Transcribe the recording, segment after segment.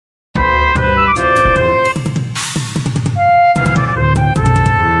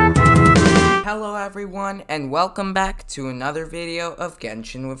everyone, and welcome back to another video of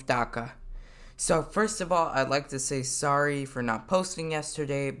Genshin with Daka. So first of all, I'd like to say sorry for not posting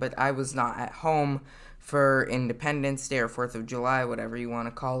yesterday, but I was not at home for Independence Day or 4th of July, whatever you want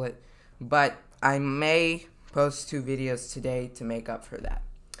to call it. But I may post 2 videos today to make up for that.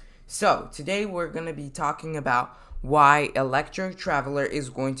 So today we're going to be talking about why Electro Traveler is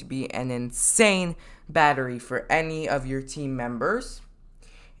going to be an insane battery for any of your team members,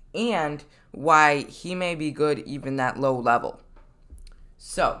 and why he may be good even at low level.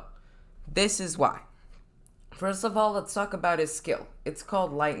 So, this is why. First of all, let's talk about his skill. It's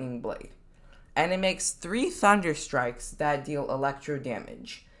called Lightning Blade, and it makes 3 thunder strikes that deal electro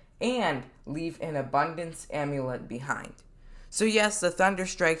damage and leave an abundance amulet behind. So yes, the thunder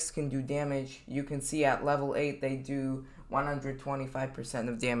strikes can do damage. You can see at level 8 they do 125%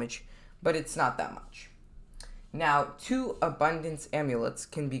 of damage, but it's not that much. Now, 2 abundance amulets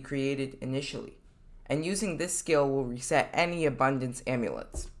can be created initially, and using this skill will reset any abundance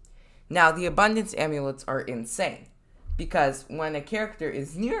amulets. Now, the abundance amulets are insane, because when a character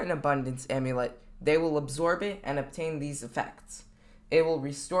is near an abundance amulet, they will absorb it and obtain these effects. It will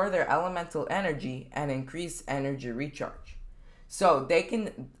restore their elemental energy and increase energy recharge. So they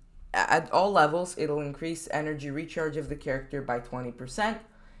can, at all levels, it'll increase energy recharge of the character by 20%.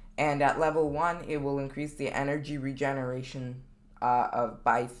 And at level 1, it will increase the energy regeneration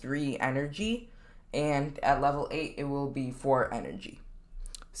by 3 energy. And at level 8, it will be 4 energy.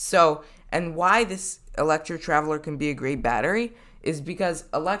 So, and why this Electro Traveler can be a great battery is because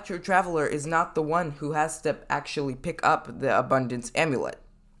Electro Traveler is not the one who has to actually pick up the Abundance Amulet.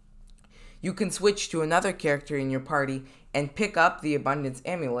 You can switch to another character in your party and pick up the Abundance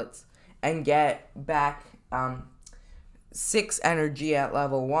Amulets and get back 6 energy at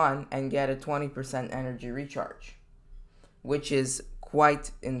level 1 and get a 20% energy recharge, which is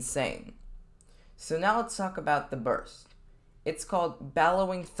quite insane. So now let's talk about the burst. It's called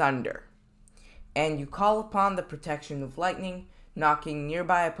Bellowing Thunder, and you call upon the protection of lightning, knocking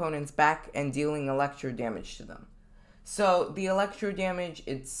nearby opponents back and dealing electro damage to them. So the electro damage,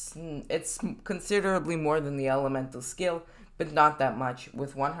 it's considerably more than the elemental skill, but not that much,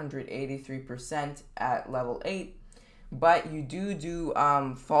 with 183% at level 8. But you do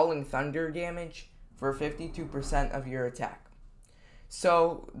falling thunder damage for 52% of your attack.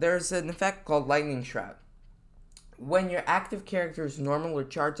 So there's an effect called Lightning Shroud. When your active character's normal or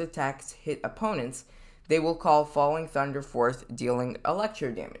charged attacks hit opponents, they will call Falling Thunder forth, dealing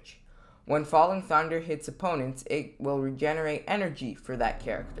electro damage. When Falling Thunder hits opponents, it will regenerate energy for that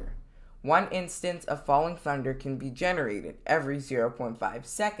character. 1 instance of Falling Thunder can be generated every 0.5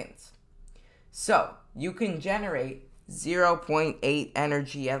 seconds. So, you can generate 0.8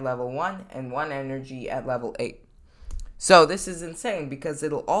 energy at level 1 and 1 energy at level 8. So this is insane because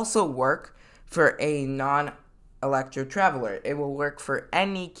it'll also work for a non-Electro Traveler. It will work for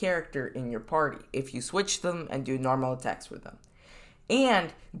any character in your party if you switch them and do normal attacks with them.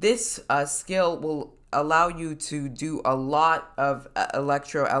 And this skill will allow you to do a lot of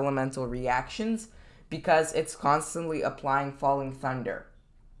electro elemental reactions because it's constantly applying Falling Thunder,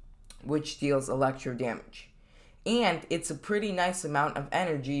 which deals electro damage. And it's a pretty nice amount of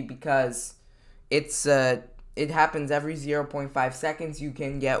energy because it happens every 0.5 seconds. You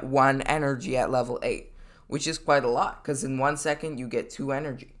can get 1 energy at level 8, which is quite a lot because in 1 second you get 2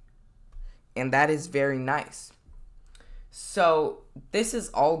 energy. And that is very nice. So this is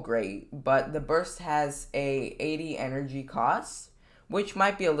all great, but the burst has a 80 energy cost, which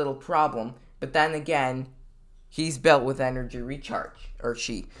might be a little problem, but then again, he's built with energy recharge, or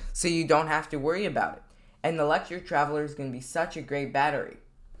she, so you don't have to worry about it. And the Electro Traveler is going to be such a great battery.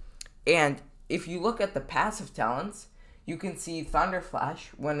 And if you look at the passive talents, you can see Thunder Flash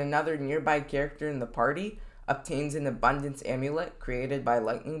when another nearby character in the party obtains an Abundance Amulet created by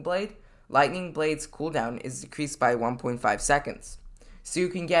Lightning Blade. Lightning Blade's cooldown is decreased by 1.5 seconds. So you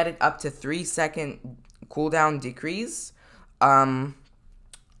can get it up to 3-second cooldown decrease on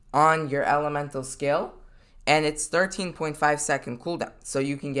your elemental skill. And it's 13.5 second cooldown, so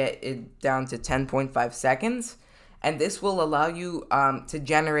you can get it down to 10.5 seconds. And this will allow you to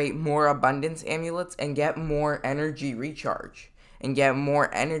generate more abundance amulets and get more energy recharge and get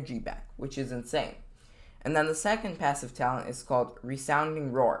more energy back, which is insane. And then the second passive talent is called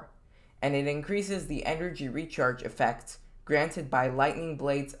Resounding Roar, and it increases the energy recharge effect granted by Lightning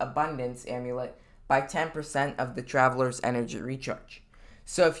Blade's abundance amulet by 10% of the Traveler's energy recharge.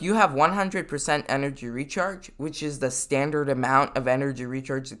 So if you have 100% energy recharge, which is the standard amount of energy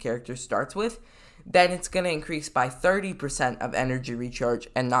recharge the character starts with, then it's going to increase by 30% of energy recharge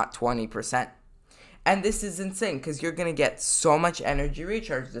and not 20%. And this is insane because you're going to get so much energy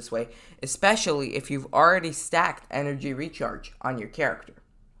recharge this way, especially if you've already stacked energy recharge on your character.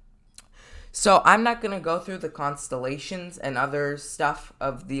 So I'm not going to go through the constellations and other stuff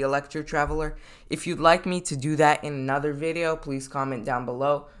of the Electro Traveler. If you'd like me to do that in another video, please comment down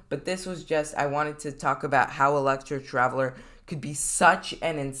below. But this was just, I wanted to talk about how Electro Traveler could be such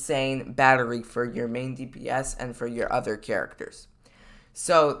an insane battery for your main DPS and for your other characters.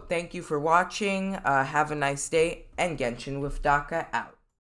 So thank you for watching, have a nice day, and Genshin with Daka out.